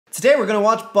Today we're going to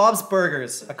watch Bob's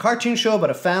Burgers, a cartoon show about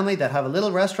a family that have a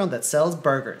little restaurant that sells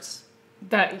burgers.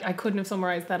 That I couldn't have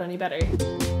summarized that any better.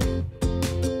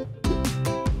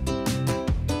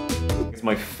 It's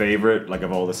my favorite, like,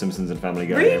 of all the Simpsons and Family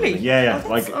Guy. Really? Yeah. Oh,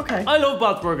 Like, okay. I love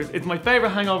Bob's Burgers. It's my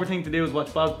favourite hangover thing to do is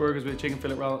watch Bob's Burgers with a chicken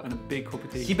fillet roll and a big cup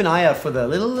of tea. Keep an eye out for the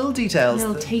little details.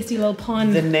 Little tasty little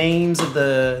pun. The names of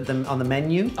the on the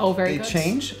menu. Oh, very they good.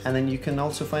 change, and then you can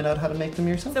also find out how to make them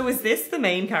yourself. So is this the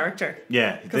main character?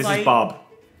 yeah, this is Bob,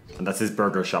 and that's his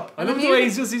burger shop. I love the way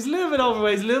he's a little bit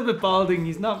overweight, he's a little bit balding,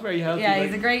 he's not very healthy. Yeah, like.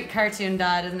 he's a great cartoon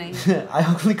dad, isn't he?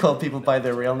 I only call people by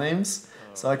their real names.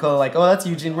 So I call it like, oh, that's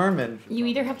Eugene Merman. You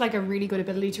either have like a really good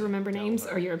ability to remember names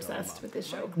or you're obsessed with this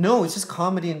show. No, it's just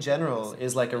comedy in general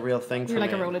is like a real thing for You're me.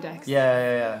 like a Rolodex.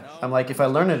 Yeah. I'm like, if I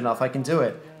learn it enough, I can do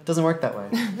it. It doesn't work that way.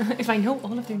 If I know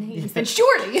all of their names, then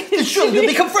surely. Sure, they'll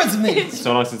become friends with me.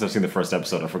 So long since I've seen the first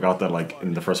episode, I forgot that, like,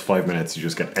 in the first 5 minutes, you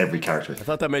just get every character. I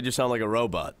thought that made you sound like a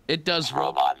robot. It does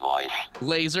robot voice,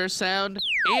 laser sound,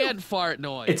 and fart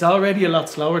noise. It's already a lot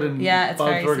slower than Yeah, it's Bob's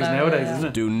very Burgers slow, nowadays, yeah. isn't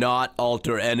it? Do not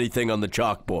alter anything on the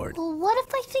chalkboard. Well, what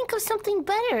if I think of something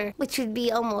better, which would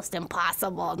be almost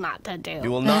impossible not to do? You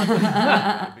will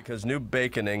not because New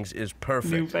Baconings is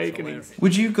perfect. New baconings.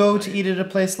 Would you go to eat at a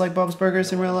place like Bob's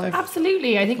Burgers in real life?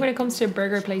 Absolutely. I think when it comes to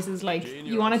burger places, like,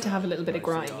 you want it to have a little bit of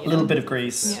grime. A little bit of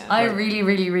grease. Yeah. I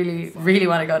really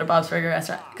want to go to Bob's Burger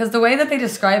restaurant because the way that they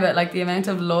describe it, like the amount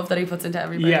of love that he puts into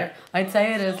every burger, Yeah. I'd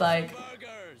say it is like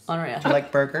unreal. Do you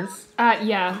like burgers?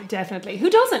 Yeah, definitely. Who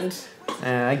doesn't?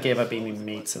 I gave up eating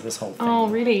meat, so this whole thing. Oh,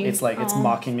 really? It's like, it's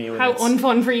mocking me with How its...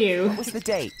 unfun for you. What's the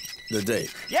date? The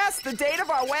date. Yes, the date of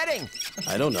our wedding.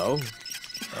 I don't know.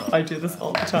 I do this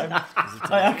all the time.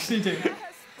 I actually do.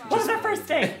 What was our first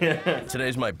date?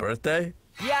 Today's my birthday?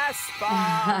 Yes,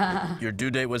 Bob. Your due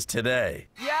date was today.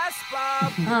 Yes,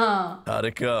 Bob. How'd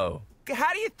it go?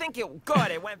 How do you think it?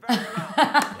 Good. It went very well.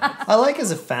 I like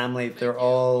as a family, they're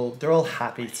all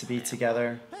happy to be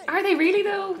together. Are they really,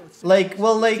 though? Like,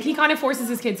 well, like... He kind of forces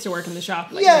his kids to work in the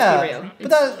shop. Like, Yeah, let's be real.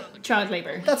 but It's child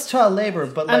labour. that's child labor,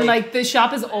 but like... And, like, the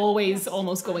shop is always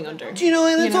almost going under. do you know,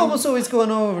 and it's know? almost always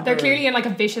going over. They're clearly in, like, a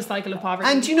vicious cycle of poverty.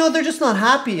 And you know, they're just not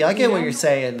happy. I get what you're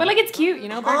saying. But, like, it's cute, you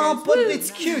know? Burgers. Oh, but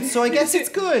it's cute, so I guess it's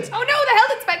good. Oh, no, the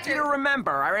health inspector! You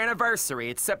remember our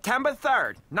anniversary. It's September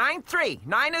 3rd. 9-3.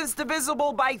 9 is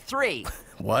divisible by 3.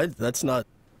 What? That's not...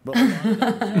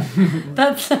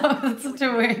 That's such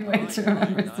a weird way to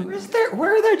remember something.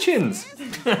 Where are their chins?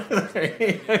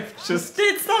 It's Just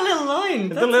that little line.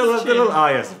 the little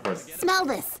eye, yes, of course. Smell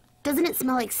this. Doesn't it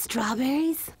smell like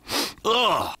strawberries?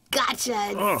 Ugh.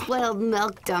 Gotcha, spoiled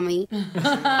milk dummy.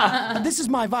 This is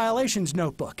my violations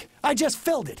notebook. I just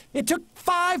filled it. It took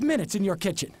 5 minutes in your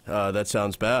kitchen. That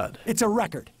sounds bad. It's a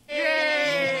record.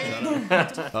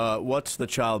 What's the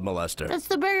child molester? That's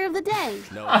the burger of the day.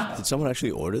 No. Did someone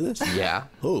actually order this? Yeah.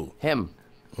 Who? Him.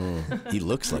 He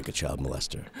looks like a child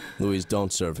molester. Louise,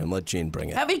 don't serve him. Let Jean bring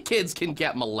it. Heavy kids can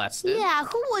get molested. Yeah,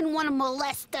 who wouldn't want to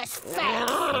molest us fat?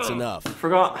 That's enough.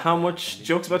 Forgot how much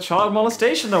jokes about child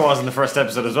molestation there was in the first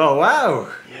episode as well.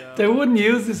 Wow. They wouldn't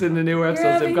use this in the newer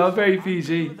episodes, they've got very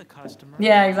PG.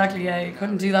 Yeah, exactly. Yeah, you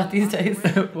couldn't do that these days.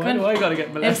 Why do I gotta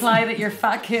get molested? Imply that your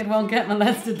fat kid won't get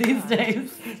molested these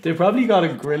days. They probably got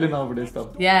him grilling over this stuff.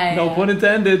 Yeah. No pun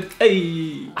intended.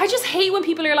 Hey. I just hate when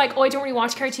people are like, oh, I don't really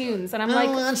watch cartoons. And I'm like,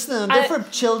 watch them. They're for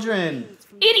children.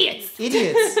 idiots!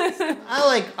 Idiots.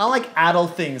 I like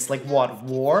adult things. Like what?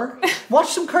 War? Watch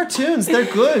some cartoons. They're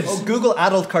good. Oh, Google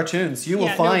adult cartoons. You will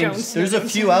Yeah, no, find don't. there's No, a don't.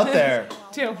 few out there.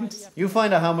 Don't. You'll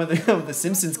find out how many of the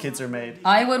Simpsons kids are made.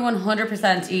 I would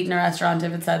 100% eat in a restaurant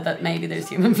if it said that maybe there's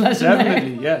human flesh in there.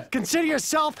 Definitely, yeah. Consider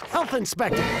yourself health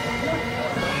inspector.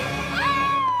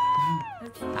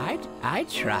 I'd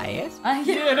try it.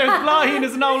 Yeah, there's flying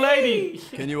as an old lady.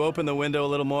 Can you open the window a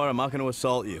little more? I'm not going to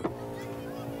assault you.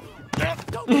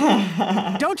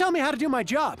 Don't tell me how to do my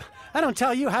job. I don't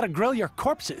tell you how to grill your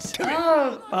corpses.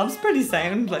 Oh, Bob's pretty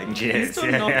sound. Like, Yes, he's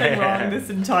done yeah, nothing yeah. wrong this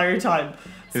entire time.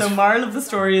 So moral of the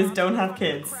story is don't have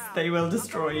kids. They will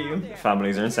destroy you.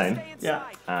 Families are insane. Yeah.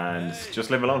 And just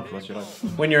live alone. What's your life?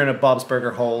 When you're in a Bob's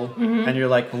Burger hole and you're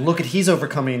like, look at he's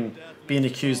overcoming being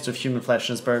accused of human flesh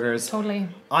in his burgers. Totally.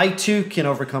 I too can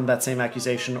overcome that same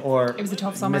accusation. Or It was a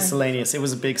tough summer. miscellaneous. It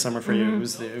was a big summer for you.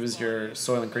 It was your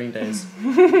Soil and Green days.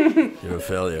 You're a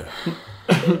failure.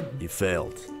 You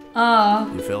failed.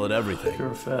 You fail at everything.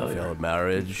 You're a failure. You fail at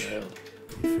marriage.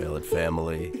 You fail at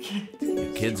family.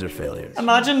 Your kids are failures.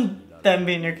 Imagine them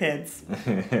being your kids.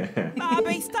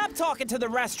 Bobby, stop talking to the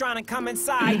restaurant and come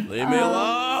inside. Leave me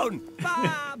alone!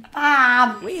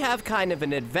 Bob. We have kind of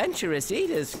an adventurous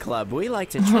eaters club. We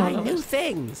like to try new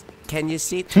things. Can you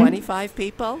seat 25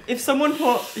 people? If someone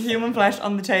put human flesh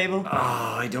on the table. Oh,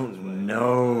 I don't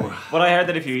know. But I heard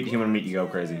that if you eat human meat, you go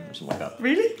crazy or something like that.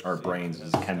 Really? Or brains,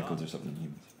 there's chemicals or something in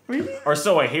humans. Really? Or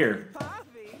so I hear.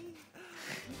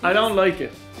 I don't like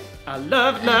it. I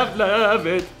love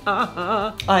it.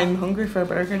 I'm hungry for a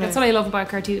burger now. That's what I love about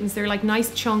cartoons. They're like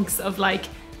nice chunks of like,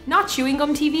 not chewing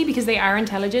gum TV because they are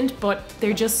intelligent, but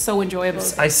they're just so enjoyable.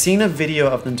 I've seen a video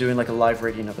of them doing like a live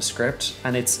reading of a script,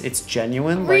 and it's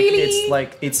genuine. Really?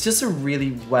 It's just a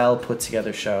really well put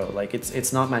together show. Like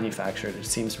it's not manufactured. It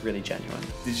seems really genuine.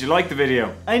 Did you like the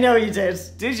video? I know you did.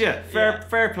 Did you?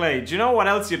 Fair play. Do you know what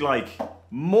else you'd like?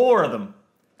 More of them.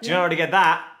 Do you know how to get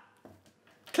that?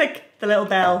 Click the little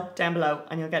bell down below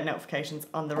and you'll get notifications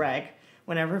on the reg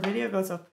whenever a video goes up.